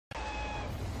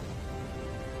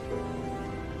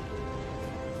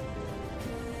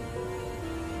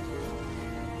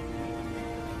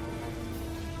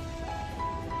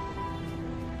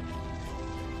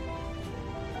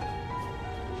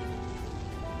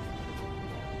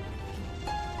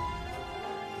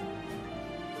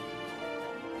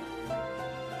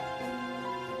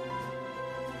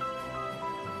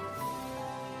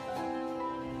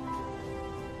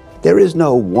There is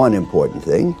no one important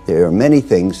thing. There are many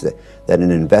things that an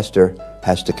investor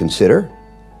has to consider.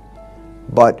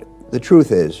 But the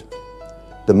truth is,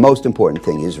 the most important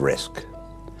thing is risk.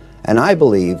 And I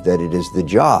believe that it is the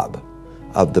job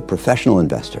of the professional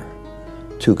investor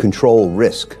to control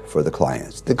risk for the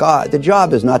clients. The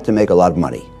job is not to make a lot of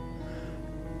money,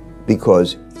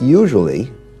 because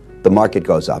usually the market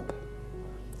goes up.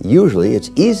 Usually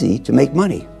it's easy to make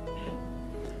money.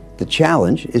 The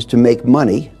challenge is to make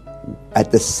money at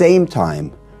the same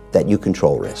time that you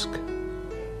control risk.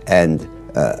 And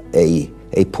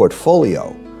a portfolio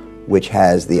which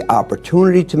has the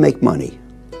opportunity to make money,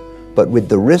 but with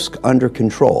the risk under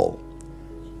control,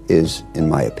 is, in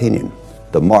my opinion,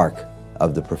 the mark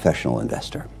of the professional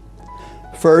investor.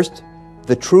 First,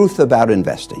 the truth about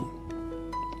investing.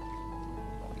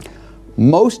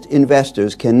 Most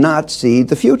investors cannot see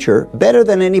the future better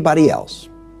than anybody else.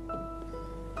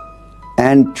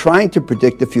 And trying to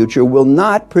predict the future will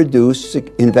not produce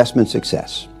investment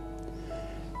success.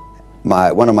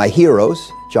 One of my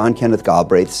heroes, John Kenneth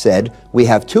Galbraith, said, "We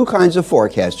have two kinds of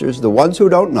forecasters, the ones who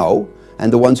don't know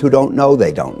and the ones who don't know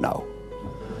they don't know."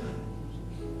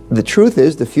 The truth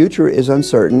is, the future is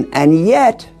uncertain, and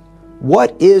yet,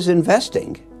 what is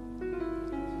investing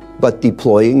but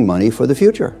deploying money for the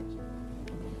future?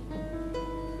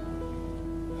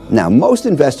 Now, most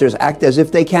investors act as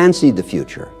if they can see the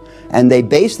future, and they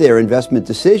base their investment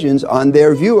decisions on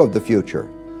their view of the future.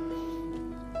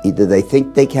 Either they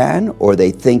think they can, or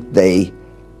they think they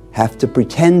have to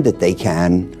pretend that they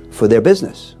can for their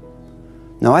business.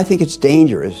 Now, I think it's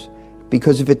dangerous,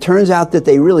 because if it turns out that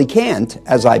they really can't,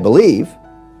 as I believe,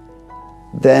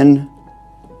 then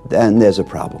there's a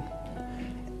problem.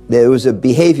 There was a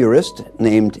behaviorist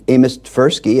named Amos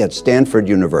Tversky at Stanford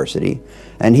University,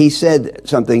 and he said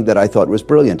something that I thought was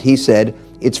brilliant. He said,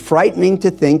 "It's frightening to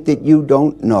think that you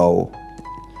don't know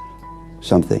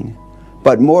something,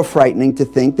 but more frightening to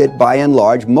think that by and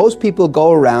large, most people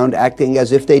go around acting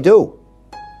as if they do."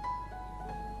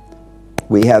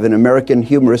 We have an American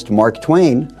humorist, Mark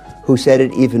Twain, who said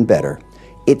it even better.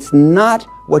 "It's not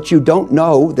what you don't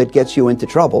know that gets you into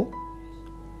trouble.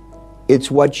 It's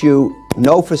what you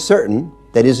know for certain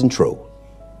that isn't true."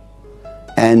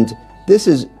 And this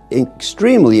is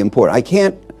extremely important. I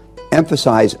can't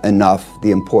emphasize enough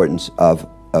the importance of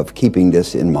keeping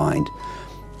this in mind.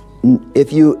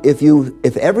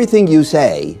 If everything you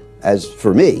say, as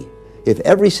for me, if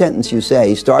every sentence you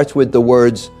say starts with the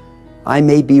words, "I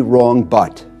may be wrong,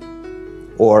 but,"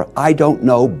 or "I don't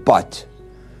know, but,"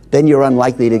 then you're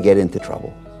unlikely to get into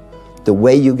trouble. The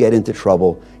way you get into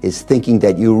trouble is thinking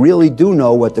that you really do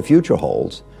know what the future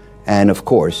holds, and of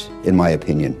course, in my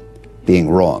opinion, being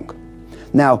wrong.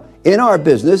 Now, in our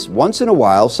business, once in a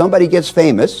while, somebody gets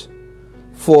famous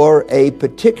for a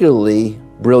particularly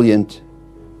brilliant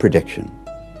prediction.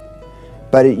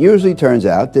 But it usually turns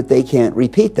out that they can't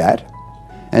repeat that.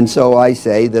 And so I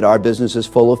say that our business is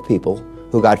full of people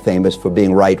who got famous for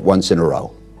being right once in a row.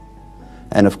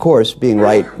 And of course, being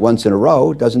right once in a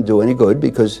row doesn't do any good,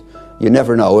 because you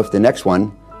never know if the next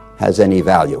one has any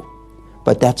value.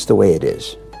 But that's the way it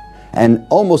is. And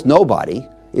almost nobody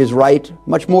is right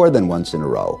much more than once in a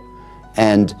row.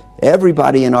 And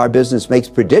everybody in our business makes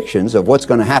predictions of what's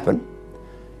going to happen.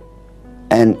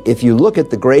 And if you look at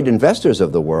the great investors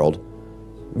of the world,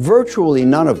 virtually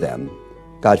none of them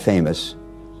got famous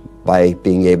by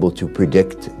being able to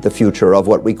predict the future of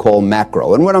what we call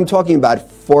macro. And when I'm talking about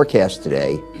forecasts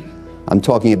today, I'm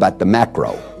talking about the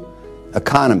macro.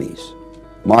 Economies,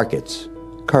 markets,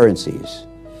 currencies,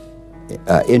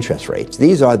 interest rates.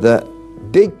 These are the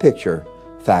big picture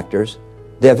factors.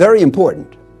 They're very important.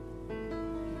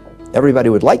 Everybody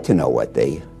would like to know what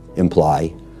they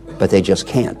imply, but they just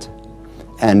can't.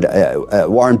 And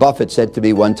Warren Buffett said to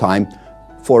me one time,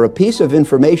 "For a piece of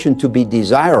information to be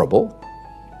desirable,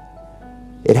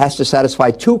 it has to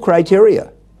satisfy two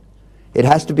criteria. It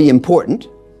has to be important,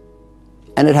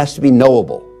 and it has to be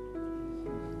knowable."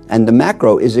 And the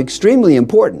macro is extremely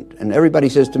important. And everybody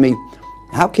says to me,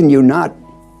 "How can you not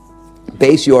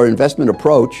base your investment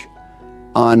approach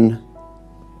on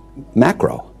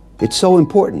macro? It's so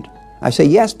important." I say,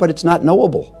 yes, but it's not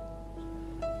knowable.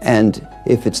 And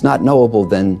if it's not knowable,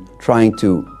 then trying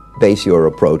to base your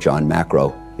approach on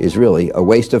macro is really a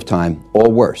waste of time, or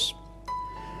worse.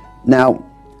 Now,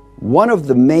 one of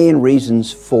the main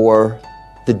reasons for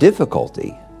the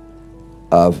difficulty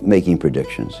of making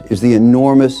predictions is the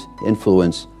enormous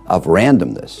influence of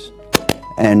randomness.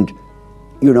 And,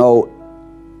 you know,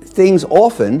 things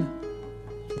often,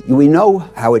 we know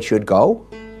how it should go,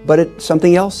 but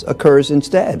something else occurs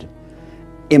instead.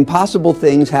 Impossible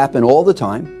things happen all the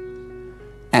time,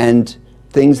 and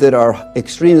things that are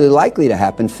extremely likely to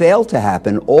happen fail to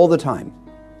happen all the time.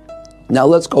 Now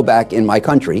let's go back in my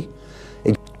country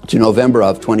to November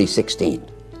of 2016.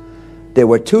 There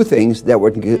were two things that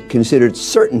were considered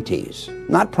certainties,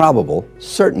 not probable,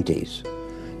 certainties.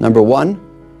 Number one,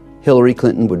 Hillary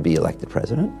Clinton would be elected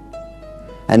president.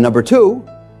 And number two,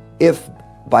 if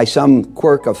by some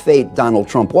quirk of fate Donald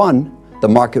Trump won, the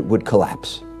market would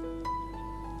collapse.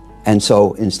 And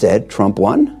so instead, Trump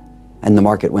won, and the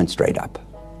market went straight up.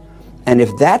 And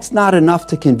if that's not enough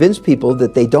to convince people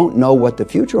that they don't know what the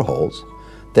future holds,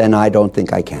 then I don't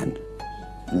think I can.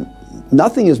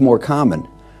 Nothing is more common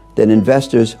than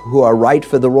investors who are right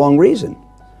for the wrong reason,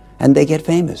 and they get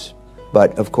famous.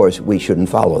 But of course, we shouldn't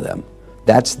follow them.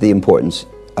 That's the importance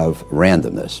of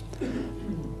randomness.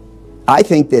 I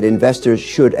think that investors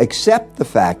should accept the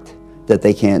fact that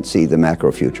they can't see the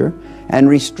macro future and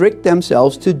restrict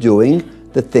themselves to doing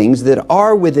the things that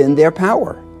are within their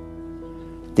power.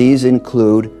 These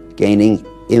include gaining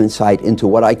insight into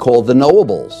what I call the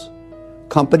knowables: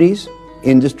 companies,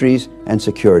 industries, and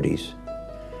securities.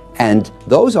 And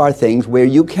those are things where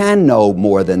you can know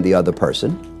more than the other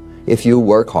person if you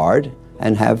work hard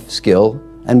and have skill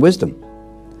and wisdom.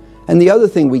 And the other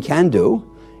thing we can do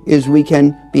is we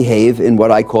can behave in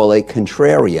what I call a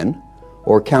contrarian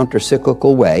or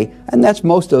counter-cyclical way, and that's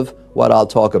most of what I'll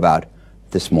talk about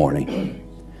this morning.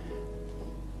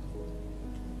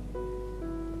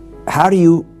 How do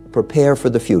you prepare for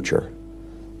the future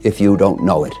if you don't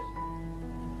know it?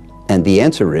 And the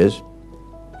answer is,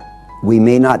 we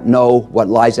may not know what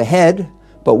lies ahead,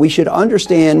 but we should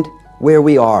understand where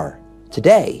we are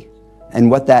today and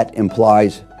what that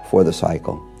implies for the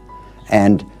cycle.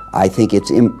 And I think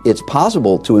it's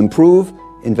possible to improve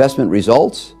investment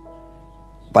results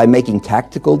by making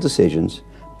tactical decisions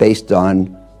based on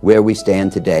where we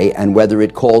stand today and whether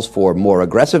it calls for more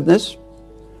aggressiveness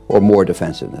or more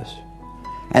defensiveness.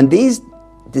 And these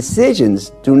decisions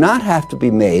do not have to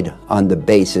be made on the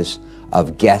basis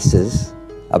of guesses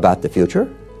about the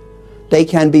future. They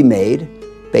can be made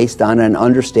based on an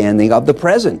understanding of the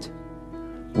present.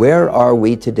 Where are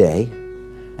we today?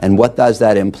 And what does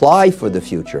that imply for the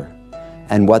future?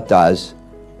 And what does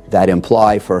that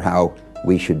imply for how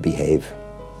we should behave?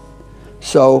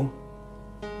 So,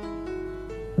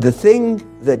 the thing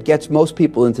that gets most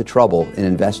people into trouble in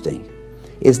investing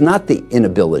is not the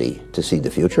inability to see the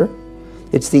future.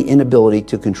 It's the inability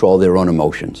to control their own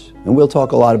emotions. And we'll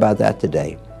talk a lot about that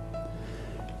today.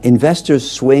 Investors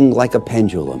swing like a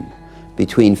pendulum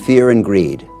between fear and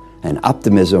greed, and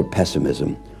optimism or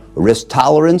pessimism, risk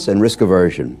tolerance and risk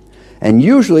aversion. And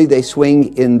usually they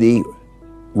swing in the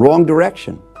wrong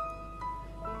direction.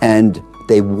 And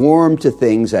they warm to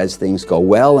things as things go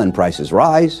well and prices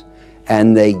rise,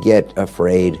 and they get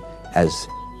afraid as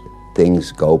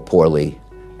things go poorly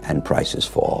and prices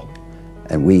fall.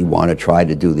 And we want to try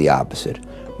to do the opposite.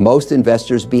 Most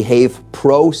investors behave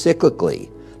pro-cyclically.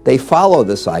 They follow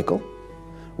the cycle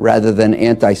rather than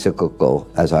anti-cyclical,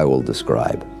 as I will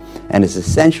describe. And it's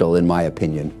essential, in my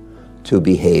opinion, to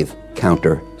behave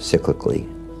counter-cyclically.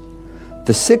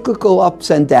 The cyclical ups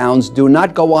and downs do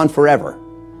not go on forever.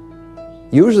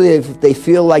 Usually if they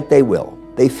feel like they will.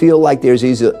 They feel like there's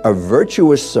either a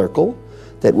virtuous circle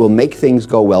that will make things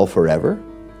go well forever,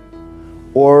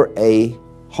 or a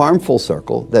harmful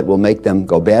circle that will make them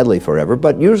go badly forever.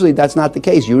 But usually that's not the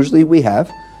case. Usually we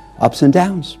have ups and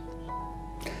downs.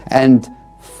 And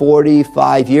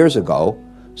 45 years ago,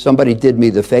 somebody did me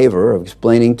the favor of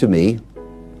explaining to me,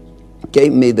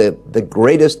 gave me the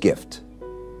greatest gift,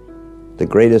 the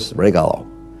greatest regalo,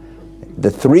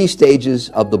 the 3 stages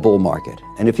of the bull market.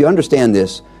 And if you understand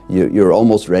this, you're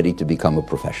almost ready to become a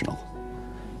professional.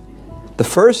 The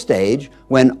first stage,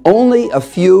 when only a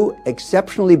few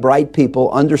exceptionally bright people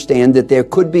understand that there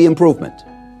could be improvement.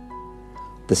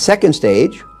 The second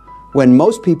stage, when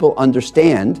most people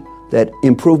understand that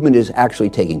improvement is actually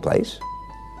taking place.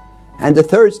 And the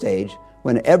third stage,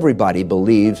 when everybody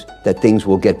believes that things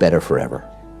will get better forever.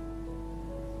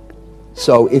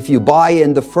 So if you buy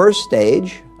in the first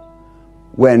stage,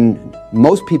 when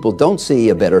most people don't see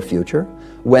a better future,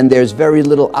 when there's very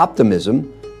little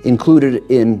optimism included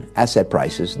in asset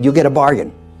prices, you get a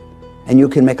bargain and you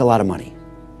can make a lot of money.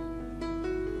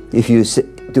 If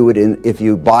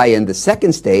you buy in the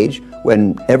second stage,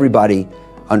 when everybody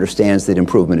understands that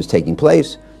improvement is taking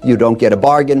place, you don't get a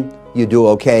bargain, you do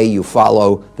okay, you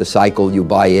follow the cycle, you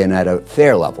buy in at a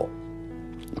fair level.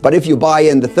 But if you buy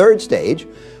in the third stage,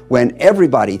 when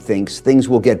everybody thinks things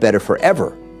will get better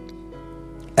forever,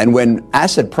 and when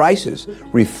asset prices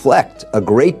reflect a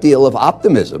great deal of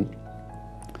optimism,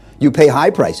 you pay high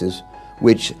prices,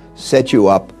 which set you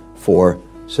up for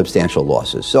substantial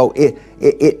losses. So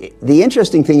the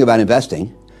interesting thing about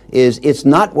investing is it's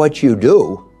not what you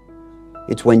do,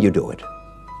 it's when you do it.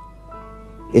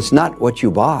 It's not what you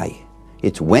buy,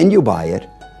 it's when you buy it,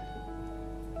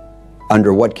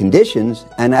 under what conditions,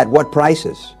 and at what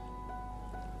prices.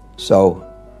 So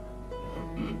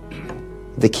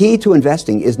the key to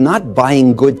investing is not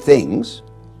buying good things,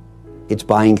 it's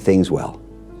buying things well.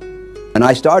 And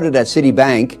I started at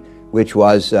Citibank, which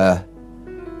was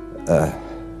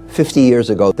 50 years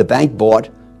ago. The bank bought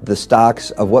the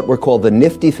stocks of what were called the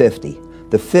Nifty 50,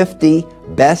 the 50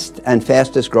 best and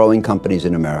fastest growing companies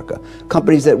in America.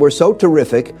 Companies that were so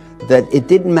terrific that it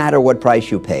didn't matter what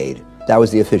price you paid. That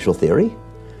was the official theory.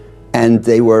 And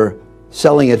they were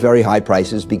selling at very high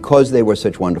prices because they were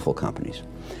such wonderful companies.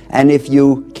 And if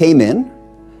you came in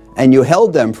and you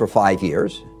held them for 5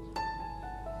 years,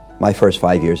 my first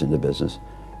 5 years in the business,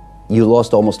 you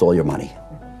lost almost all your money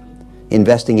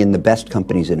investing in the best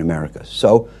companies in America.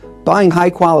 So buying high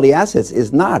quality assets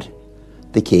is not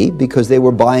the key, because they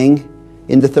were buying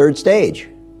in the third stage.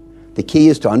 The key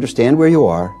is to understand where you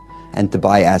are and to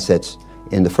buy assets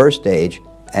in the first stage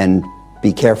and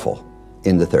be careful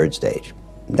in the third stage.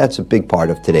 That's a big part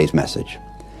of today's message.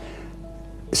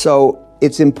 So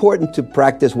it's important to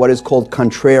practice what is called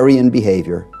contrarian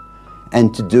behavior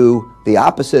and to do the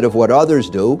opposite of what others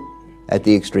do at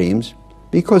the extremes,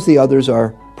 because the others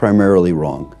are primarily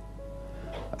wrong.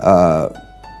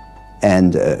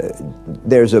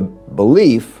 There's a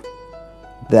belief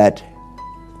that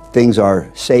things are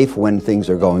safe when things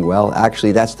are going well.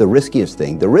 Actually, that's the riskiest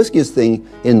thing. The riskiest thing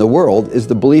in the world is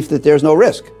the belief that there's no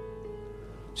risk,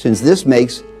 since this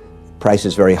makes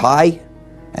prices very high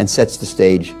and sets the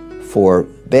stage for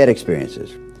bad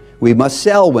experiences. We must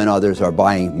sell when others are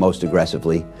buying most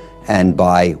aggressively and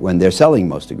buy when they're selling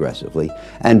most aggressively.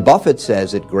 And Buffett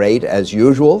says it great as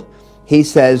usual. He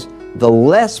says, the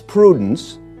less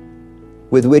prudence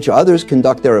with which others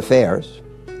conduct their affairs,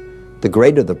 the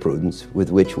greater the prudence with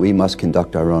which we must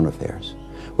conduct our own affairs.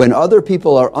 When other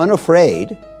people are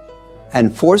unafraid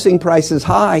and forcing prices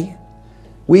high,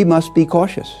 we must be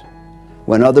cautious.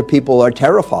 When other people are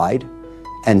terrified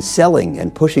and selling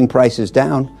and pushing prices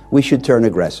down, we should turn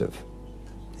aggressive.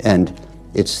 And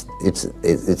that's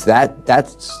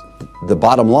the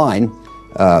bottom line.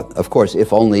 Of course,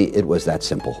 if only it was that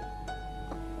simple.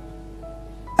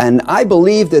 And I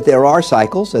believe that there are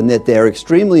cycles and that they're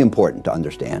extremely important to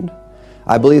understand.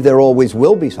 I believe there always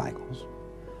will be cycles.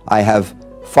 I have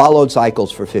followed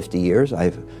cycles for 50 years.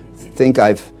 I think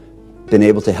I've been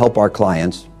able to help our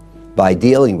clients by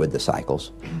dealing with the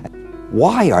cycles.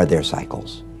 Why are there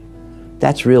cycles?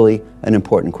 That's really an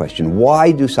important question.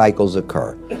 Why do cycles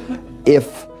occur?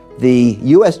 If the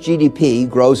US GDP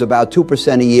grows about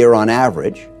 2% a year on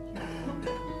average,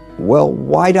 well,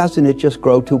 why doesn't it just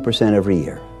grow 2% every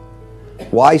year?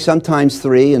 Why sometimes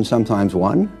 3 and sometimes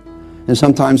 1, and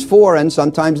sometimes 4 and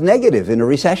sometimes negative in a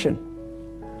recession?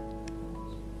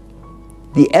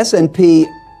 The S&P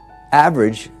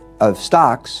average of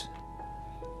stocks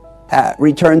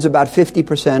returns about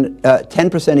 50%,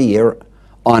 10% a year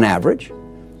on average,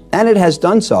 and it has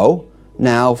done so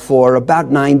now for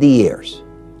about 90 years,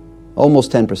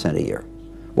 almost 10% a year.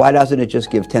 Why doesn't it just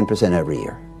give 10% every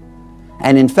year?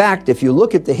 And in fact, if you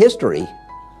look at the history,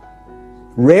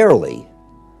 rarely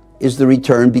is the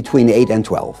return between 8 and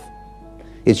 12.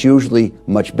 It's usually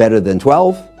much better than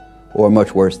 12 or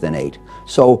much worse than 8.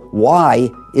 So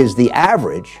why is the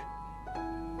average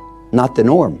not the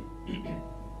norm?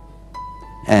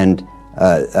 And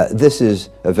this is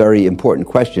a very important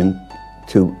question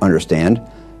to understand,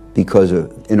 because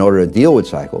in order to deal with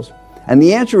cycles. And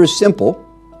the answer is simple,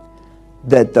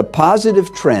 that the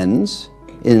positive trends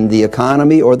in the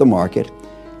economy or the market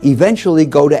eventually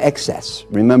go to excess.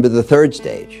 Remember the third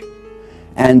stage.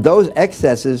 And those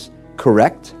excesses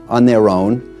correct on their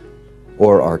own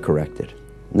or are corrected.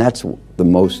 And that's the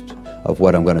most of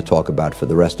what I'm going to talk about for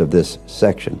the rest of this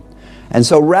section. And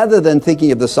so rather than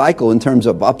thinking of the cycle in terms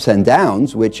of ups and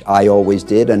downs, which I always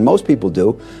did and most people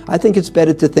do, I think it's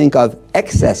better to think of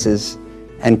excesses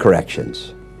and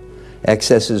corrections.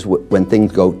 Excesses when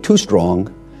things go too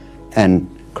strong, and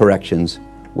corrections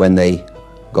when they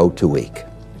go too weak.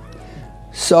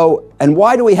 So, and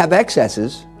why do we have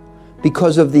excesses?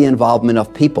 Because of the involvement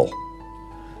of people.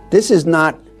 This is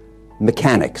not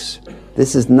mechanics.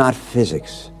 This is not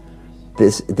physics.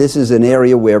 This is an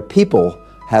area where people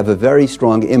have a very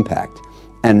strong impact.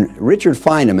 And Richard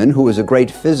Feynman, who was a great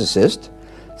physicist,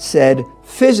 said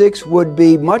physics would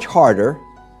be much harder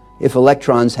if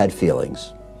electrons had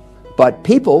feelings. But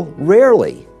people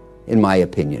rarely, in my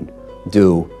opinion,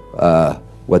 do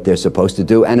what they're supposed to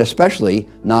do, and especially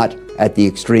not at the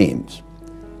extremes.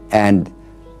 And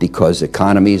because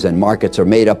economies and markets are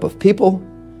made up of people,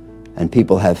 and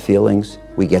people have feelings,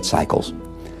 we get cycles.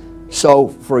 So,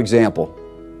 for example,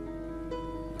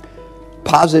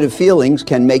 positive feelings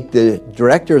can make the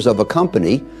directors of a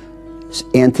company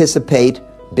anticipate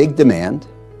big demand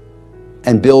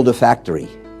and build a factory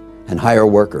and hire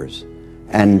workers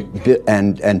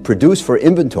and produce for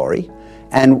inventory.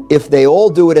 And if they all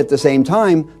do it at the same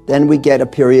time, then we get a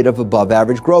period of above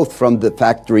average growth from the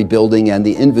factory building and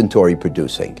the inventory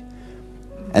producing.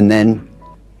 And then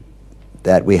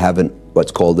that we have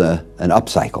what's called an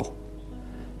upcycle.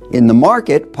 In the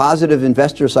market, positive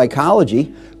investor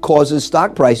psychology causes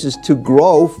stock prices to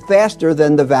grow faster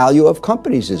than the value of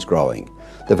companies is growing.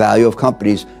 The value of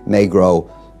companies may grow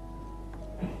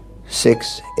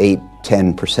 6, 8,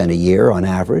 10% a year on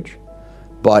average.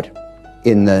 But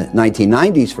in the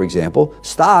 1990s, for example,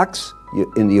 stocks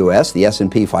in the US, the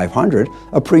S&P 500,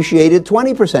 appreciated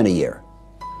 20% a year.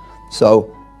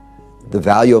 So the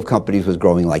value of companies was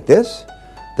growing like this.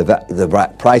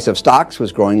 The price of stocks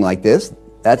was growing like this.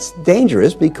 That's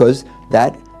dangerous because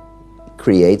that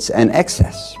creates an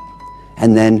excess.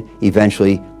 And then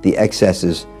eventually the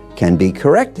excesses can be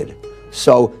corrected.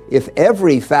 So if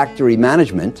every factory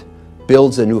management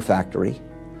builds a new factory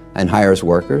and hires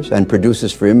workers and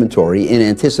produces for inventory in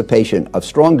anticipation of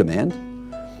strong demand,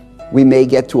 we may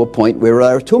get to a point where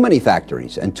there are too many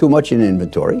factories and too much in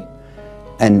inventory,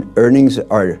 and earnings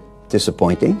are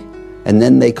disappointing, and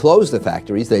then they close the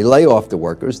factories, they lay off the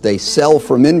workers, they sell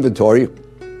from inventory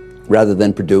rather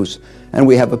than produce, and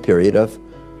we have a period of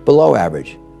below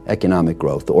average economic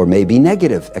growth, or maybe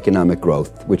negative economic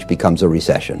growth, which becomes a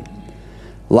recession.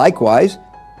 Likewise,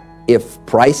 if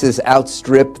prices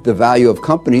outstrip the value of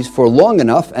companies for long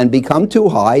enough and become too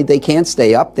high, they can't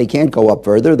stay up, they can't go up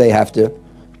further, they have to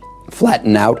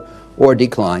flatten out or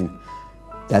decline.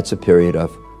 That's a period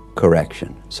of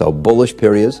correction. So bullish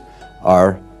periods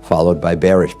are followed by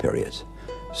bearish periods.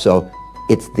 So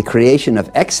it's the creation of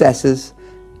excesses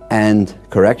and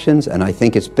corrections, and I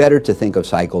think it's better to think of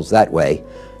cycles that way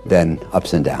than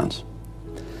ups and downs.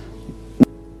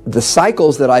 The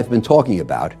cycles that I've been talking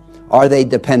about, are they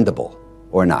dependable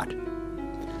or not?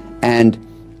 And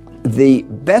the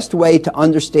best way to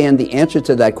understand the answer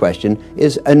to that question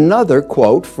is another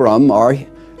quote from our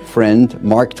friend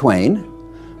Mark Twain,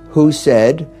 who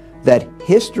said that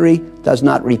history does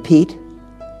not repeat,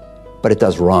 but it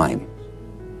does rhyme.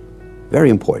 Very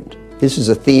important. This is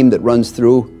a theme that runs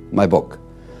through my book.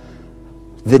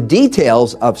 The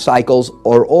details of cycles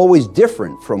are always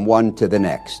different from one to the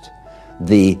next.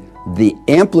 The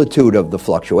amplitude of the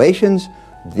fluctuations,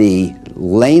 the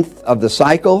length of the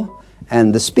cycle,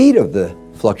 and the speed of the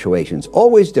fluctuations,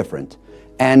 always different.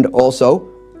 And also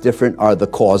different are the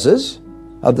causes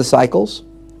of the cycles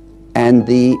and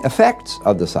the effects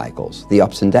of the cycles, the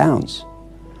ups and downs.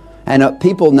 And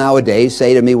people nowadays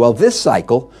say to me, well, this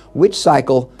cycle, which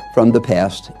cycle from the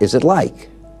past is it like?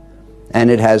 And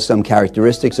it has some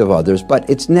characteristics of others, but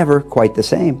it's never quite the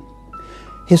same.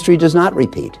 History does not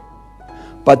repeat.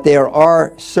 But there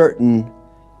are certain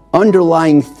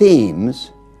underlying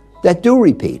themes that do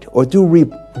repeat or do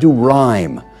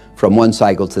rhyme from one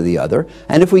cycle to the other.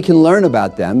 And if we can learn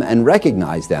about them and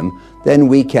recognize them, then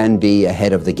we can be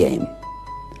ahead of the game.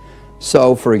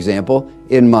 So, for example,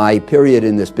 in my period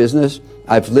in this business,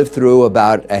 I've lived through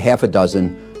about a half a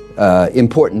dozen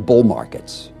important bull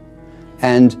markets.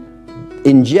 And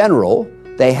in general,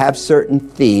 they have certain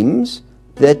themes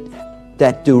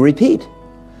that do repeat.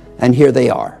 And here they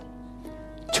are.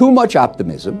 Too much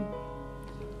optimism,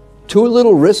 too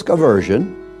little risk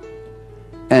aversion,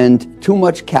 and too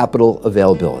much capital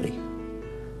availability.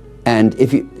 And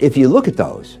if you look at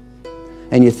those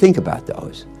and you think about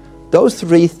those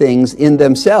three things in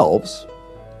themselves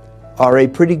are a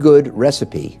pretty good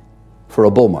recipe for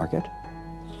a bull market.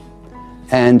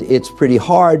 And it's pretty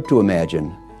hard to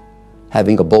imagine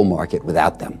having a bull market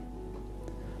without them.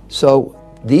 So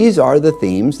these are the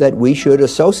themes that we should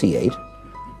associate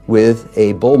with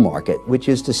a bull market, which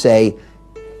is to say,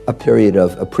 a period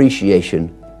of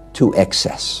appreciation to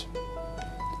excess.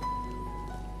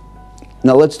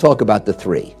 Now let's talk about the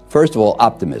three. First of all,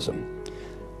 optimism.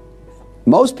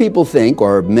 Most people think,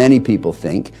 or many people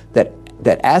think, that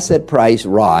asset price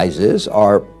rises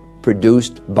are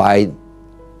produced by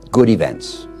good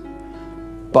events.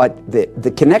 But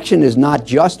the connection is not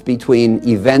just between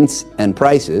events and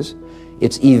prices.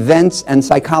 It's events and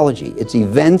psychology. It's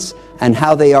events and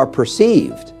how they are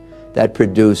perceived that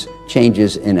produce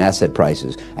changes in asset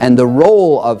prices. And the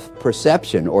role of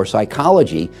perception or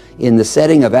psychology in the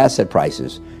setting of asset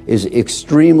prices is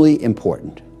extremely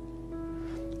important.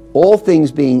 all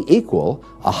things being equal,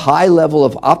 a high level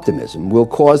of optimism will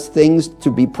cause things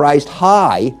to be priced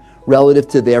high relative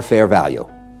to their fair value,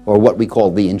 or what we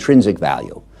call the intrinsic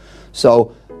value.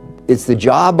 So it's the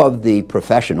job of the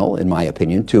professional, in my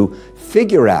opinion, to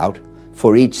figure out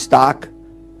for each stock,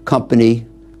 company,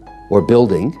 or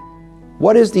building,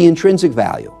 what is the intrinsic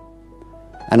value?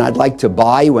 And I'd like to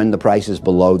buy when the price is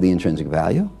below the intrinsic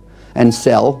value and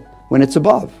sell when it's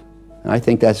above. And I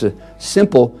think that's a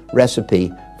simple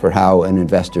recipe for how an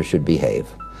investor should behave.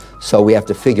 So we have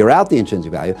to figure out the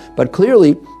intrinsic value, but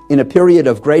clearly in a period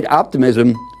of great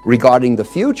optimism regarding the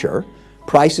future,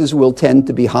 prices will tend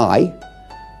to be high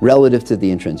relative to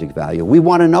the intrinsic value. We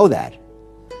want to know that.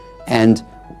 And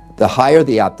the higher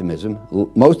the optimism,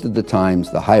 most of the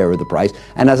times the higher the price.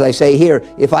 And as I say here,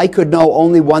 if I could know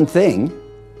only one thing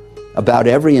about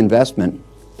every investment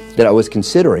that I was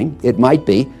considering, it might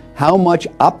be how much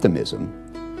optimism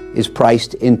is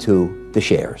priced into the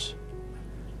shares.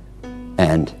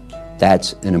 And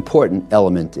that's an important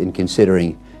element in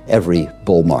considering every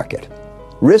bull market.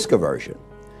 Risk aversion.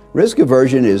 Risk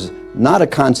aversion is not a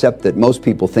concept that most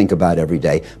people think about every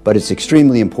day, but it's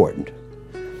extremely important.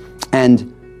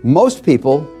 And most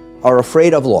people are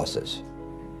afraid of losses.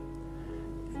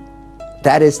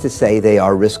 That is to say, they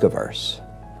are risk averse.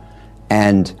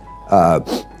 And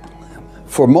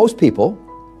for most people,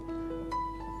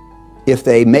 if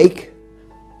they make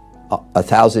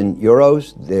 1,000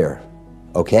 euros, they're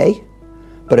okay.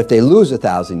 But if they lose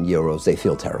 1,000 euros, they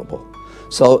feel terrible.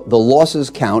 So the losses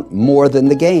count more than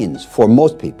the gains for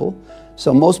most people.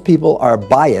 So most people are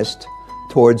biased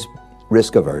towards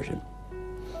risk aversion.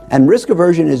 And risk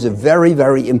aversion is a very,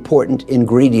 very important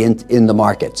ingredient in the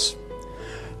markets.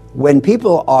 When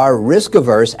people are risk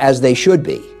averse, as they should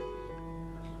be,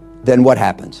 then what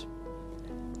happens?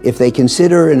 If they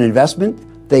consider an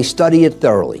investment, they study it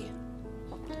thoroughly.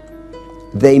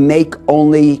 They make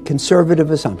only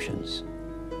conservative assumptions.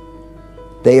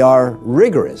 They are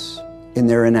rigorous in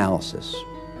their analysis.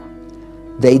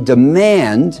 They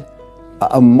demand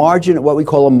a margin, what we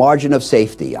call a margin of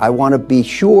safety. I want to be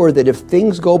sure that if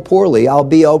things go poorly, I'll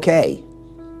be okay.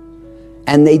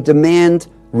 And they demand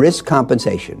risk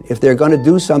compensation. If they're going to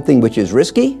do something which is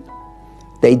risky,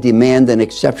 they demand an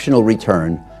exceptional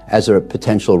return as a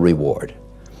potential reward.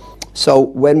 So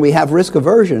when we have risk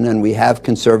aversion and we have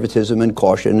conservatism and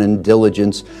caution and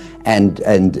diligence and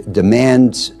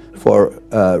demands for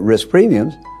risk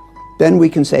premiums, then we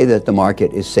can say that the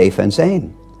market is safe and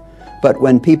sane. But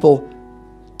when people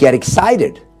get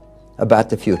excited about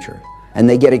the future and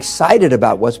they get excited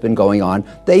about what's been going on,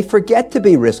 they forget to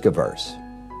be risk averse.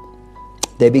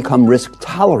 They become risk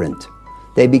tolerant.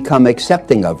 They become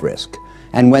accepting of risk.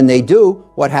 And when they do,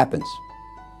 what happens?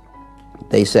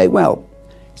 They say, well,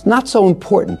 it's not so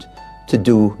important to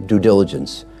do due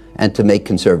diligence and to make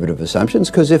conservative assumptions,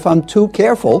 because if I'm too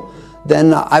careful,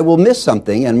 then I will miss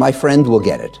something and my friend will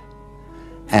get it.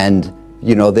 And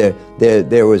you know,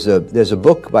 there's a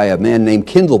book by a man named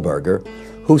Kindleberger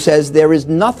who says there is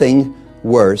nothing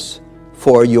worse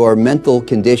for your mental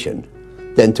condition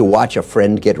than to watch a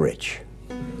friend get rich.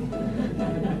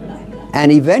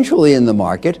 And eventually in the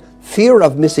market, fear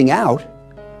of missing out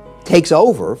takes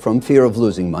over from fear of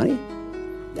losing money,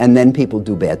 and then people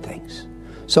do bad things.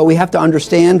 So we have to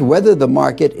understand whether the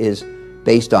market is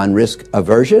based on risk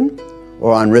aversion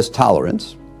or on risk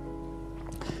tolerance.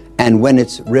 And when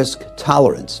it's risk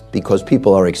tolerance, because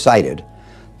people are excited,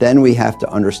 then we have to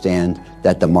understand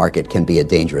that the market can be a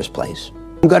dangerous place.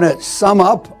 I'm going to sum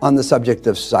up on the subject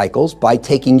of cycles by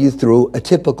taking you through a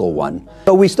typical one.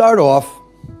 So we start off,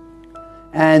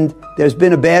 and there's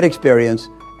been a bad experience,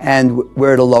 and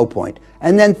we're at a low point.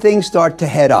 And then things start to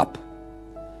head up.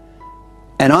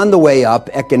 And on the way up,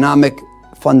 economic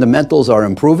fundamentals are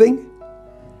improving,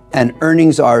 and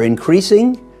earnings are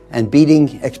increasing and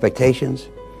beating expectations.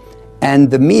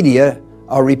 And the media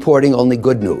are reporting only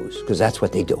good news, because that's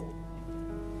what they do.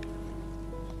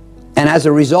 And as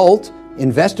a result,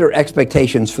 investor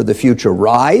expectations for the future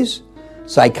rise,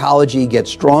 psychology gets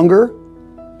stronger,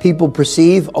 people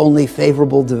perceive only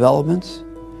favorable developments,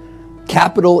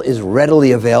 capital is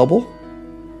readily available,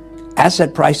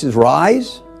 asset prices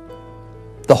rise,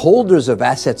 the holders of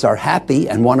assets are happy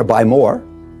and want to buy more,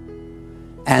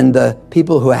 and the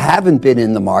people who haven't been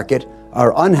in the market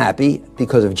are unhappy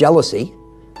because of jealousy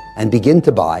and begin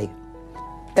to buy.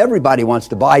 Everybody wants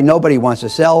to buy, nobody wants to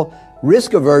sell.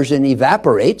 Risk aversion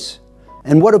evaporates.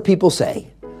 And what do people say?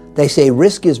 They say,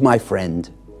 risk is my friend.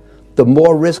 The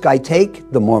more risk I take,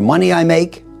 the more money I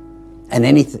make. And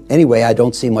anyway, I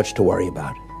don't see much to worry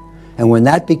about. And when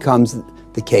that becomes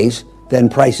the case, then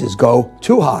prices go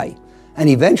too high. And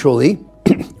eventually,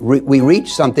 we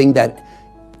reach something that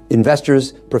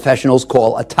investors, professionals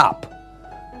call a top.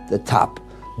 The top,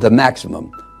 the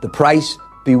maximum, the price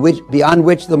beyond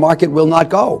which the market will not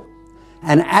go.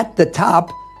 And at the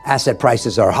top, asset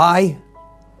prices are high,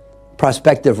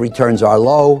 prospective returns are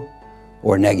low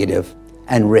or negative,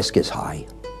 and risk is high.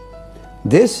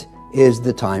 This is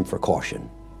the time for caution.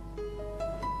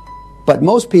 But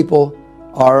most people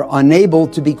are unable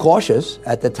to be cautious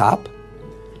at the top,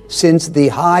 since the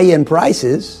high in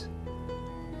prices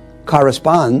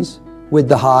corresponds with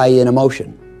the high in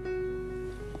emotion.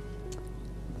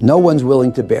 No one's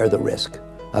willing to bear the risk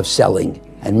of selling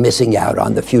and missing out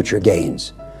on the future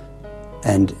gains.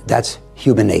 And that's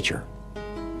human nature.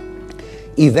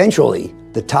 Eventually,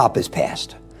 the top is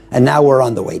passed, and now we're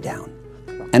on the way down.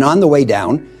 And on the way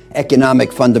down,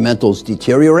 economic fundamentals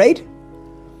deteriorate,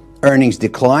 earnings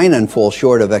decline and fall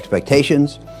short of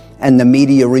expectations, and the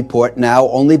media report now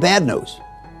only bad news.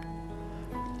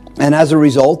 And as a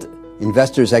result,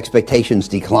 investors' expectations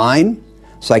decline,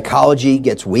 psychology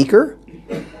gets weaker,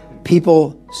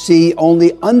 people see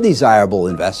only undesirable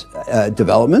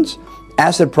developments,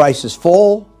 asset prices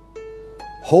fall,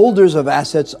 holders of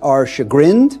assets are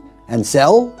chagrined and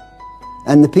sell,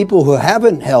 and the people who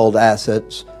haven't held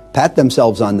assets pat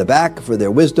themselves on the back for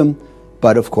their wisdom,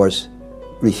 but of course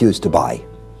refuse to buy.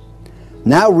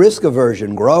 Now risk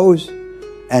aversion grows,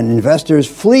 and investors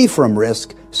flee from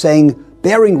risk, saying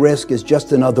bearing risk is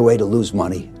just another way to lose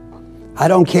money. I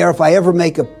don't care if I ever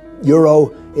make a euro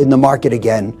in the market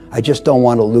again, I just don't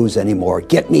want to lose anymore.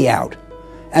 Get me out.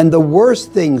 And the worse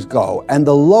things go, and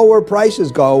the lower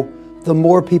prices go, the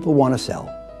more people want to sell.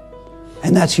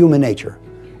 And that's human nature.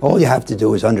 All you have to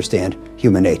do is understand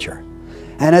human nature.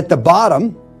 And at the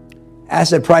bottom,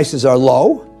 asset prices are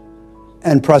low,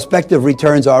 and prospective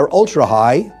returns are ultra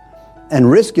high,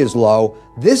 and risk is low.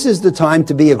 This is the time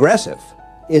to be aggressive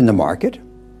in the market.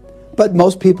 But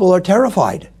most people are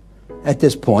terrified at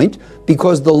this point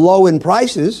because the low in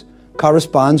prices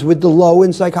corresponds with the low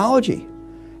in psychology.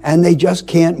 And they just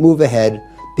can't move ahead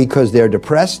because they're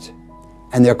depressed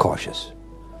and they're cautious.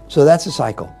 So that's a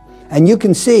cycle. And you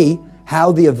can see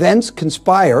how the events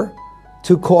conspire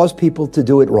to cause people to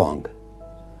do it wrong.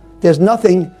 There's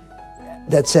nothing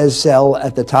that says sell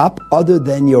at the top other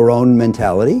than your own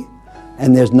mentality,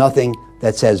 and there's nothing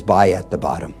that says buy at the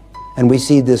bottom. And we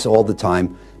see this all the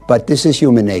time, but this is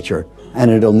human nature, and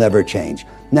it'll never change.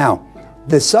 Now,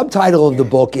 the subtitle of the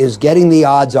book is Getting the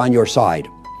Odds on Your Side,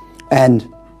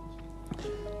 and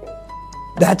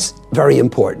that's very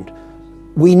important.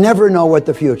 We never know what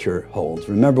the future holds.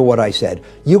 Remember what I said.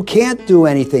 You can't do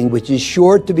anything which is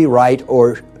sure to be right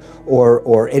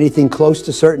or anything close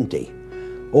to certainty.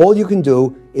 All you can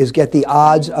do is get the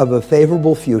odds of a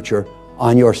favorable future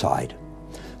on your side.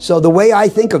 So the way I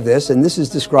think of this, and this is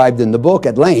described in the book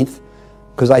at length,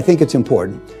 because I think it's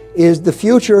important, is the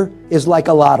future is like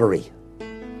a lottery.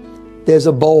 There's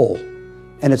a bowl,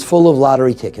 and it's full of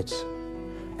lottery tickets.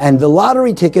 And the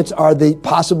lottery tickets are the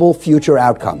possible future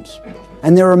outcomes.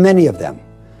 And there are many of them.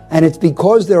 And it's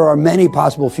because there are many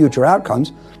possible future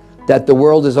outcomes that the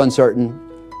world is uncertain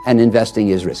and investing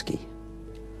is risky.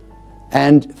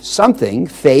 And something,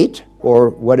 fate, or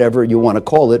whatever you want to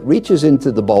call it, reaches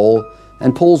into the bowl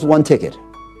and pulls one ticket.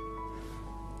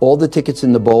 All the tickets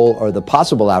in the bowl are the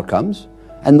possible outcomes,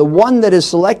 and the one that is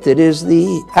selected is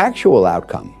the actual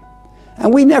outcome.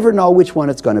 And we never know which one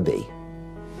it's going to be.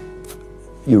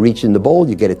 You reach in the bowl,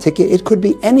 you get a ticket. It could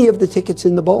be any of the tickets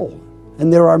in the bowl,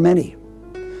 and there are many.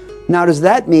 Now, does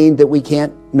that mean that we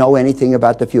can't know anything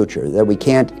about the future, that we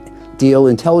can't deal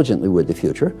intelligently with the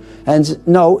future? And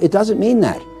no, it doesn't mean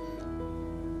that.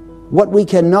 What we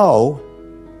can know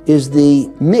is the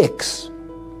mix,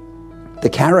 the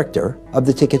character of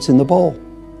the tickets in the bowl.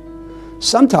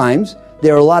 Sometimes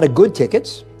there are a lot of good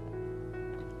tickets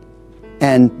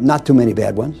and not too many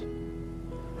bad ones.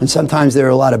 And sometimes there are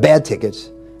a lot of bad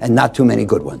tickets and not too many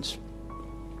good ones.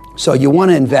 So you want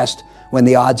to invest when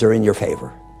the odds are in your favor.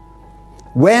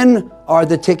 When are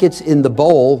the tickets in the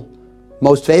bowl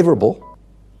most favorable?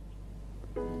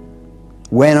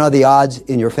 When are the odds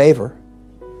in your favor?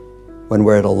 When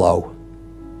we're at a low.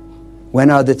 When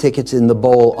are the tickets in the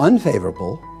bowl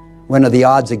unfavorable? When are the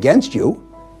odds against you?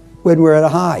 When we're at a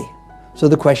high. So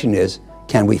the question is,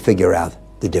 can we figure out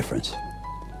the difference?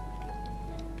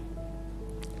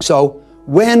 So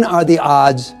when are the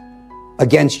odds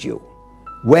against you?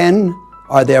 When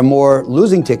are there more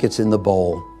losing tickets in the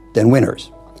bowl than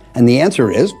winners? And the answer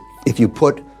is, if you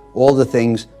put all the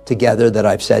things together that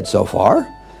I've said so far,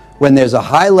 when there's a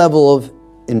high level of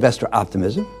investor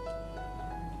optimism,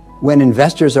 when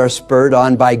investors are spurred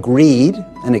on by greed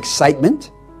and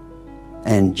excitement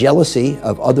and jealousy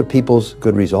of other people's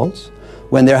good results,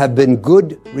 when there have been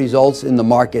good results in the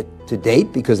market to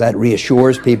date, because that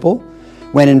reassures people,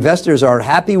 when investors are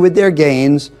happy with their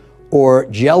gains or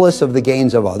jealous of the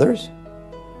gains of others,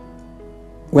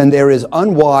 when there is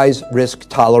unwise risk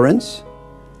tolerance,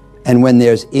 and when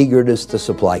there's eagerness to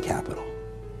supply capital.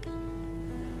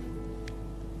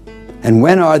 And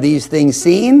when are these things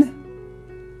seen?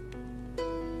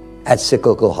 At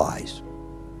cyclical highs.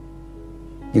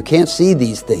 You can't see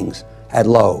these things at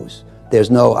lows. There's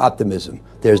no optimism.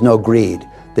 There's no greed.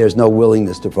 There's no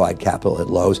willingness to provide capital at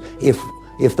lows.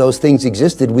 If those things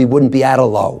existed, we wouldn't be at a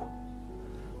low.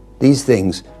 These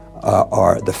things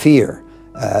are the fear,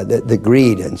 the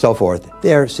greed, and so forth.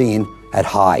 They're seen at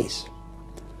highs.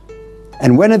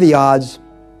 And when are the odds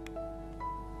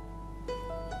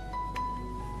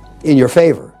in your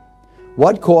favor?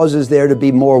 What causes there to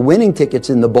be more winning tickets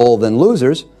in the bowl than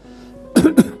losers?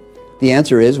 The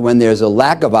answer is when there's a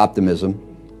lack of optimism,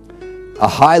 a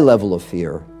high level of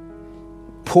fear,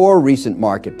 poor recent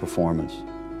market performance,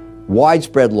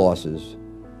 widespread losses,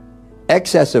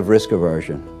 excessive risk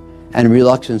aversion, and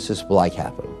reluctance to supply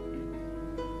capital.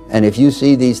 And if you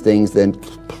see these things, then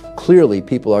clearly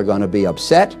people are going to be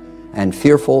upset and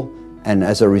fearful, and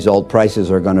as a result, prices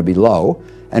are going to be low.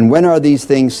 And when are these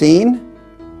things seen?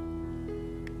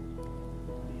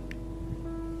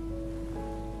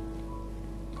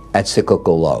 At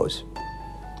cyclical lows.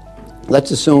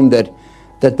 Let's assume that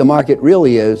the market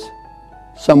really is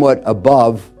somewhat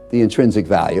above the intrinsic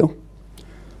value.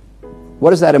 What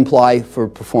does that imply for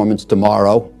performance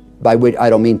tomorrow? By which I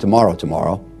don't mean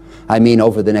tomorrow. I mean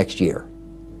over the next year.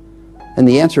 And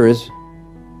the answer is,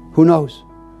 who knows?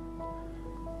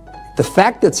 The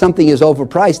fact that something is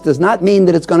overpriced does not mean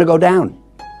that it's going to go down.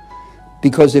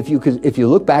 Because if you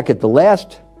look back at the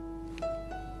last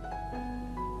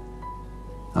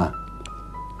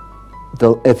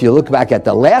if you look back at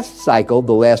the last cycle,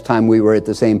 the last time we were at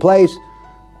the same place,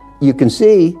 you can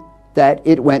see that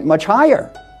it went much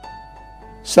higher.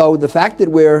 So the fact that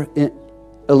we're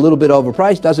a little bit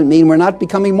overpriced doesn't mean we're not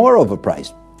becoming more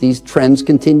overpriced. These trends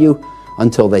continue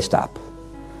until they stop.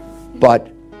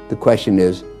 But the question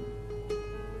is,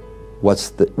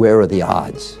 where are the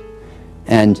odds?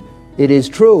 And it is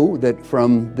true that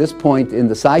from this point in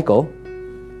the cycle,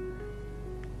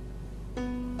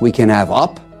 we can have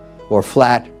up, or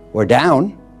flat, or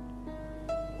down.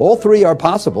 All three are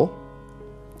possible.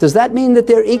 Does that mean that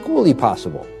they're equally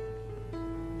possible?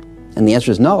 And the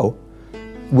answer is no.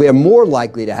 We're more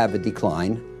likely to have a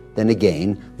decline than a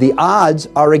gain. The odds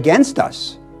are against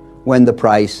us when the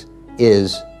price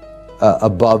is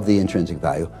above the intrinsic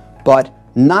value, but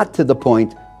not to the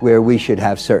point where we should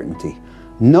have certainty.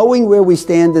 Knowing where we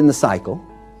stand in the cycle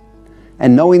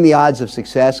and knowing the odds of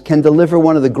success can deliver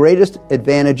one of the greatest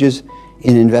advantages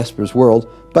in investors' world,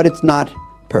 but it's not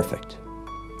perfect.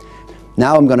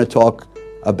 Now I'm going to talk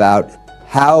about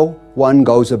how one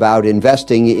goes about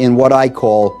investing in what I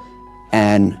call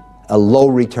a low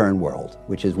return world,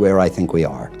 which is where I think we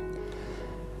are.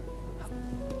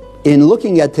 In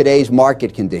looking at today's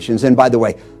market conditions, and by the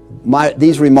way,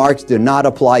 these remarks do not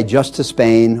apply just to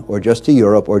Spain, or just to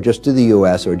Europe, or just to the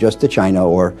US, or just to China,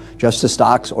 or just to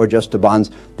stocks, or just to bonds.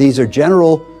 These are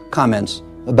general comments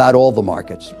about all the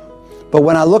markets. But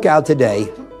when I look out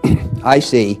today, I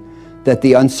see that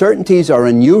the uncertainties are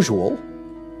unusual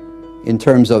in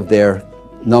terms of their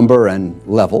number and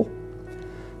level,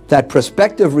 that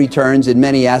prospective returns in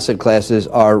many asset classes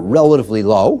are relatively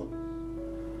low,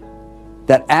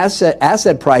 that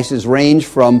asset prices range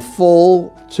from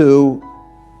full to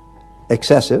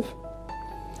excessive,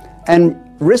 and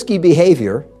risky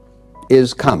behavior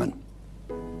is common.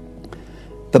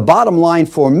 The bottom line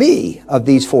for me of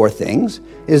these four things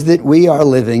is that we are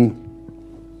living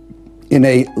in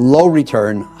a low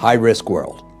return, high risk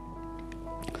world.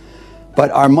 But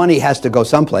our money has to go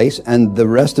someplace, and the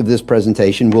rest of this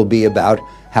presentation will be about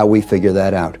how we figure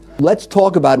that out. Let's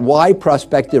talk about why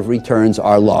prospective returns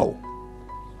are low.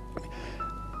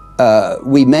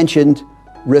 We mentioned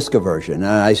risk aversion. And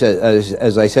I said,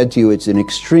 as I said to you, it's an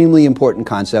extremely important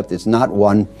concept. It's not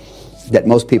one that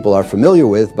most people are familiar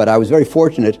with, but I was very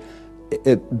fortunate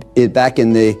back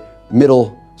in the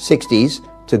middle 60s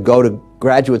to go to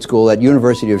graduate school at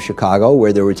University of Chicago,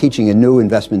 where they were teaching a new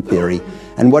investment theory.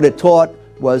 And what it taught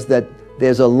was that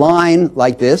there's a line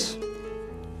like this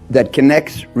that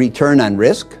connects return on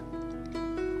risk.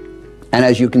 And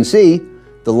as you can see,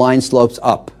 the line slopes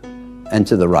up and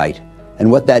to the right. And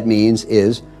what that means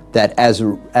is that as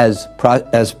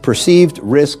perceived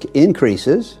risk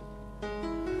increases,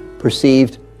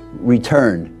 perceived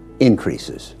return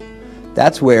increases.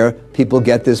 That's where people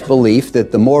get this belief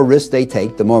that the more risk they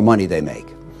take, the more money they make.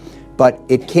 But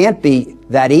it can't be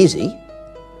that easy.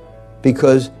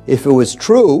 because if it was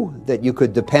true that you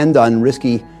could depend on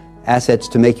risky assets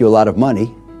to make you a lot of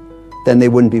money, then they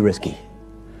wouldn't be risky.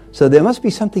 So there must be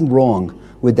something wrong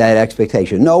with that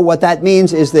expectation. No, what that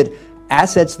means is that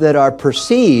assets that are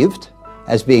perceived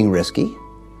as being risky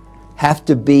have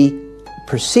to be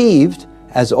perceived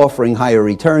as offering higher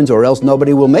returns, or else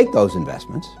nobody will make those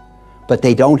investments. But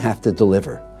they don't have to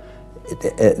deliver.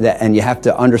 And you have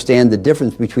to understand the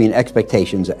difference between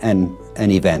expectations and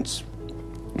events.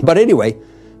 But anyway,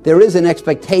 there is an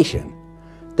expectation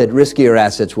that riskier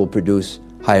assets will produce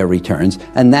higher returns,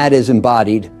 and that is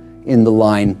embodied in the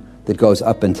line that goes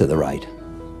up and to the right.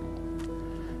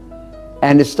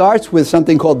 And it starts with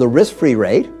something called the risk-free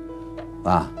rate,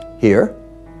 here,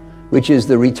 which is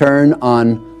the return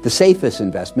on the safest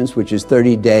investments, which is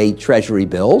 30-day Treasury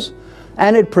bills,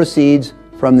 and it proceeds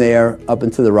from there up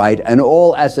and to the right, and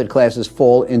all asset classes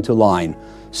fall into line.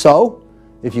 So,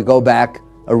 if you go back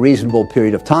a reasonable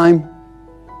period of time,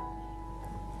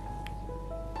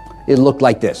 it looked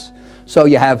like this. So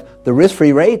you have the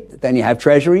risk-free rate, then you have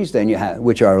treasuries, then you have,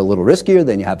 which are a little riskier,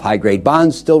 then you have high-grade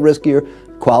bonds, still riskier,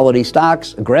 quality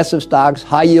stocks, aggressive stocks,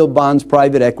 high-yield bonds,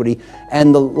 private equity,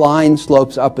 and the line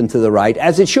slopes up and to the right,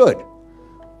 as it should.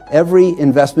 Every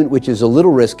investment which is a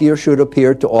little riskier should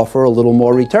appear to offer a little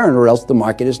more return, or else the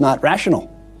market is not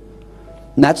rational.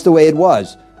 And that's the way it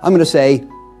was. I'm going to say,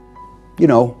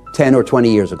 10 or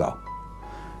 20 years ago.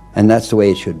 And that's the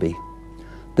way it should be.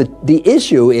 The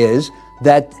issue is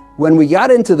that when we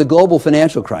got into the global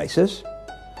financial crisis,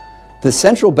 the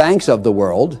central banks of the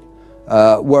world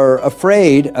were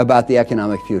afraid about the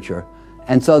economic future,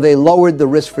 and so they lowered the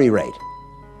risk-free rate.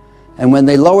 And when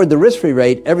they lowered the risk-free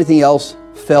rate, everything else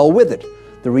fell with it.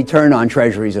 The return on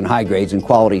treasuries and high grades and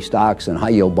quality stocks and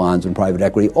high-yield bonds and private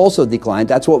equity also declined.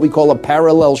 That's what we call a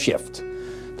parallel shift.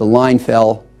 The line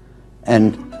fell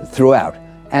and throughout.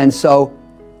 And so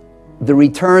the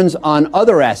returns on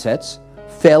other assets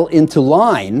fell into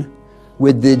line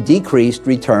with the decreased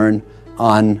return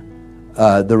on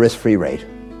the risk-free rate.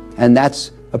 And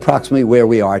that's approximately where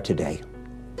we are today.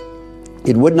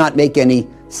 It would not make any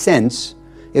sense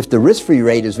if the risk-free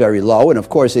rate is very low, and of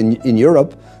course in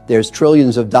Europe there's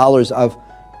trillions of dollars of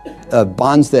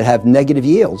bonds that have negative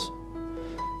yields.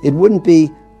 It wouldn't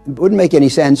make any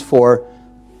sense for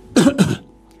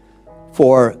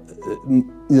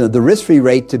the risk-free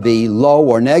rate to be low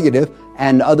or negative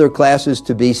and other classes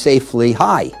to be safely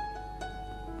high.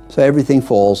 So everything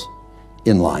falls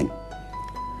in line.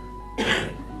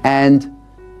 And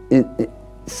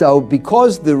so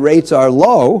because the rates are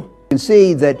low, you can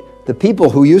see that the people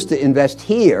who used to invest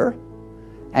here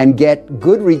and get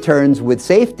good returns with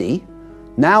safety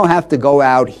now have to go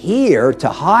out here to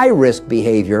high-risk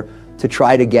behavior to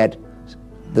try to get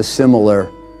the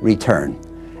similar return.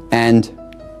 And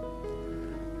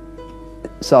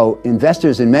so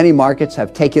investors in many markets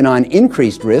have taken on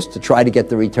increased risk to try to get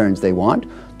the returns they want.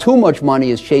 Too much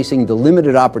money is chasing the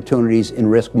limited opportunities in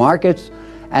risk markets,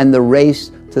 and the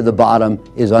race to the bottom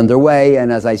is underway.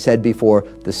 And as I said before,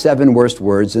 the 7 worst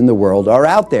words in the world are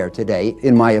out there today,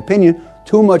 in my opinion.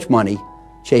 Too much money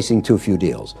chasing too few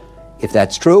deals. If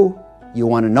that's true, you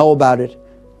want to know about it.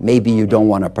 Maybe you don't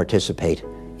want to participate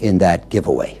in that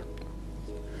giveaway.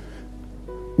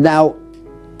 Now,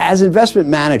 as investment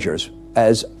managers,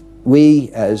 as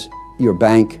your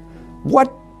bank,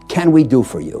 what can we do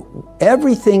for you?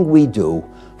 Everything we do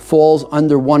falls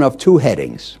under one of 2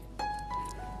 headings: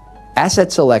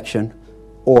 asset selection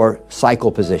or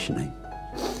cycle positioning.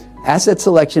 Asset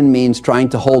selection means trying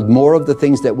to hold more of the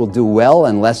things that will do well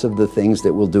and less of the things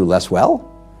that will do less well.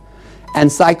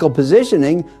 And cycle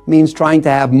positioning means trying to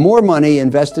have more money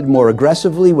invested more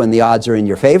aggressively when the odds are in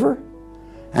your favor,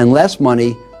 and less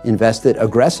money invested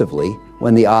aggressively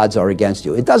when the odds are against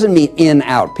you. It doesn't mean in,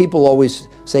 out. People always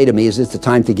say to me, is this the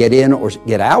time to get in or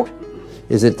get out?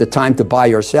 Is it the time to buy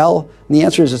or sell? And the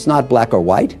answer is it's not black or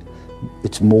white.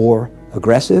 It's more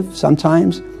aggressive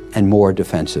sometimes and more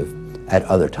defensive at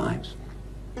other times.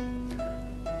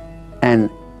 And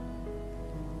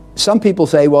some people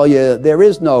say, well, there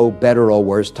is no better or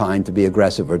worse time to be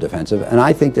aggressive or defensive. And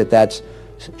I think that that's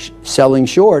selling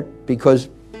short, because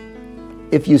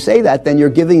if you say that, then you're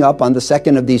giving up on the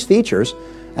second of these features.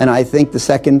 And I think the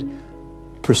second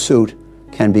pursuit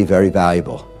can be very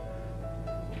valuable.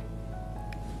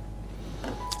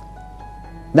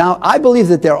 Now, I believe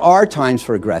that there are times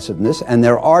for aggressiveness and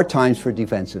there are times for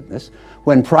defensiveness.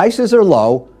 When prices are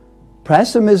low,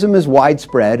 pessimism is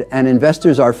widespread and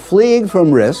investors are fleeing from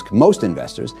risk, most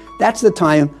investors, that's the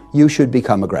time you should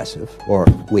become aggressive, or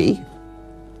we.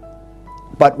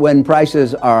 But when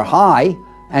prices are high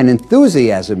and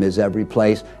enthusiasm is every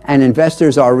place and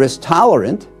investors are risk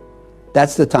tolerant,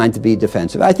 that's the time to be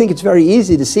defensive. I think it's very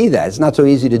easy to see that. It's not so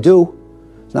easy to do.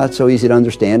 It's not so easy to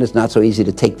understand. It's not so easy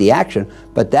to take the action.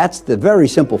 But that's the very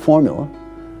simple formula.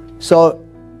 So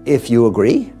if you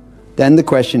agree, then the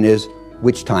question is,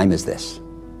 which time is this?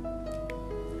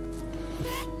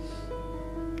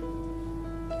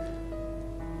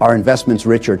 Are investments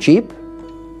rich or cheap?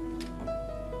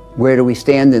 Where do we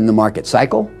stand in the market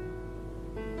cycle?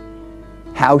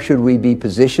 How should we be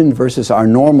positioned versus our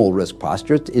normal risk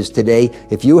posture? Is today,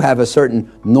 if you have a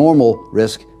certain normal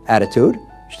risk attitude,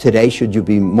 today should you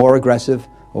be more aggressive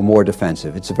or more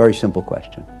defensive? It's a very simple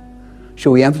question.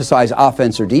 Should we emphasize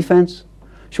offense or defense?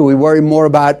 Should we worry more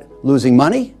about losing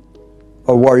money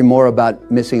or worry more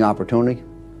about missing opportunity?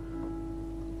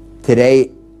 Today,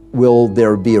 will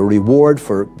there be a reward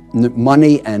for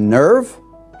money and nerve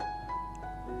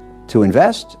to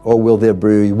invest, or will there be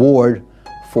a reward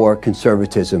for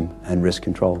conservatism and risk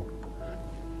control?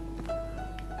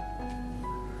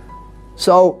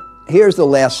 So here's the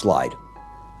last slide.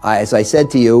 As I said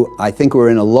to you, I think we're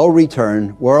in a low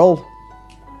return world,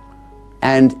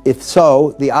 and if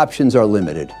so, the options are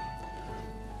limited.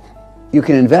 You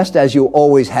can invest as you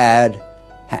always had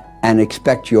and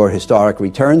expect your historic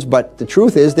returns, but the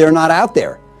truth is they're not out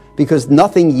there because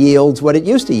nothing yields what it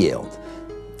used to yield.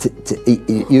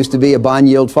 It used to be a bond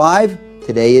yield 5,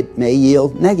 today it may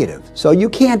yield negative. So you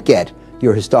can't get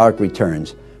your historic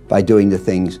returns by doing the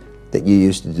things that you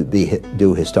used to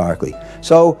do historically.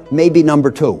 So maybe number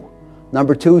 2.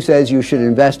 Number 2 says you should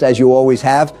invest as you always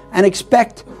have and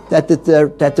expect that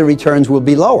the returns will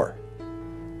be lower.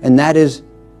 And that is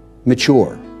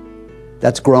mature.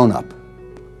 That's grown up.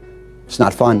 It's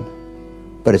not fun,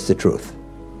 but it's the truth.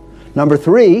 Number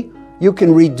 3, you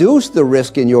can reduce the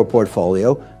risk in your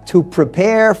portfolio to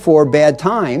prepare for bad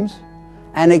times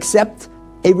and accept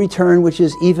a return which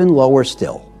is even lower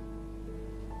still.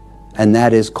 And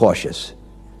that is cautious.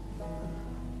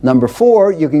 Number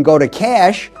 4, you can go to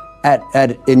cash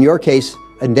at in your case,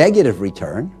 a negative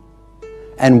return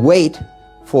and wait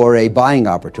for a buying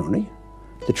opportunity.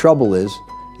 The trouble is,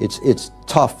 it's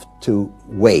tough to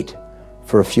wait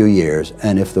for a few years,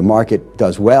 and if the market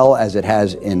does well, as it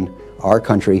has in our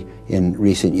country in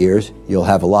recent years, you'll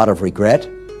have a lot of regret.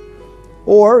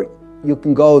 Or you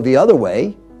can go the other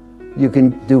way. You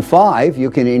can do 5. You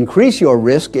can increase your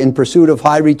risk in pursuit of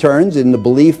high returns in the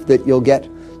belief that you'll get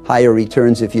higher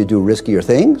returns if you do riskier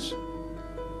things.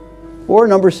 Or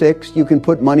number 6, you can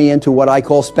put money into what I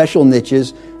call special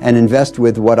niches and invest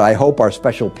with what I hope are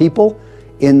special people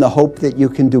in the hope that you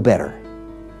can do better.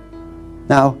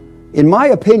 Now, in my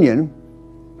opinion,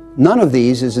 none of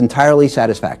these is entirely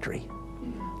satisfactory.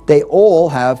 They all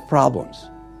have problems.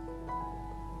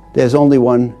 There's only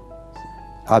one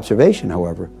observation,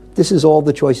 however. This is all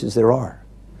the choices there are.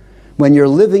 When you're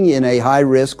living in a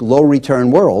high-risk, low-return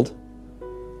world,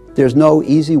 there's no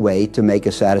easy way to make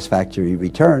a satisfactory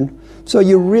return, so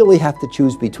you really have to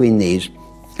choose between these.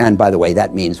 And by the way,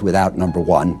 that means without number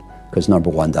 1, because number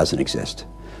 1 doesn't exist.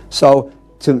 So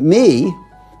to me,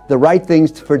 the right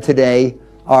things for today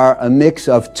are a mix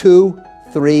of 2,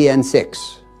 3, and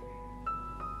 6.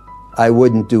 I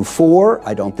wouldn't do 4.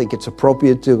 I don't think it's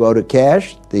appropriate to go to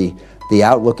cash. The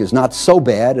outlook is not so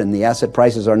bad and the asset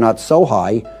prices are not so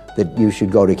high that you should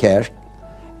go to cash.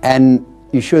 And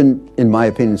you shouldn't, in my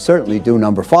opinion, certainly do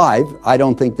number 5. I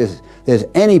don't think there's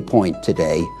any point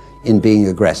today in being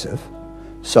aggressive.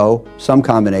 So some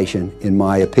combination, in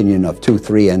my opinion, of 2,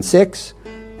 3, and 6.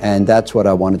 And that's what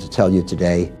I wanted to tell you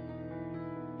today.